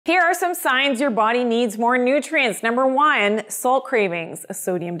Here are some signs your body needs more nutrients. Number 1, salt cravings, a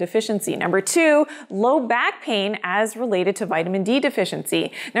sodium deficiency. Number 2, low back pain as related to vitamin D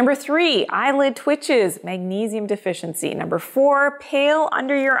deficiency. Number 3, eyelid twitches, magnesium deficiency. Number 4, pale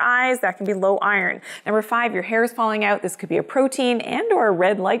under your eyes, that can be low iron. Number 5, your hair is falling out. This could be a protein and or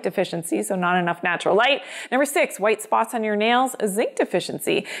red light deficiency, so not enough natural light. Number 6, white spots on your nails, a zinc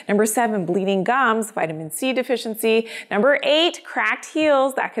deficiency. Number 7, bleeding gums, vitamin C deficiency. Number 8, cracked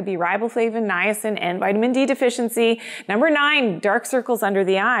heels, that could be riboflavin, niacin, and vitamin D deficiency. Number 9, dark circles under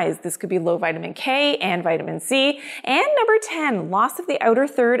the eyes. This could be low vitamin K and vitamin C. And number 10, loss of the outer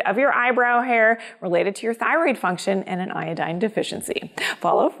third of your eyebrow hair related to your thyroid function and an iodine deficiency.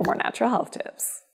 Follow for more natural health tips.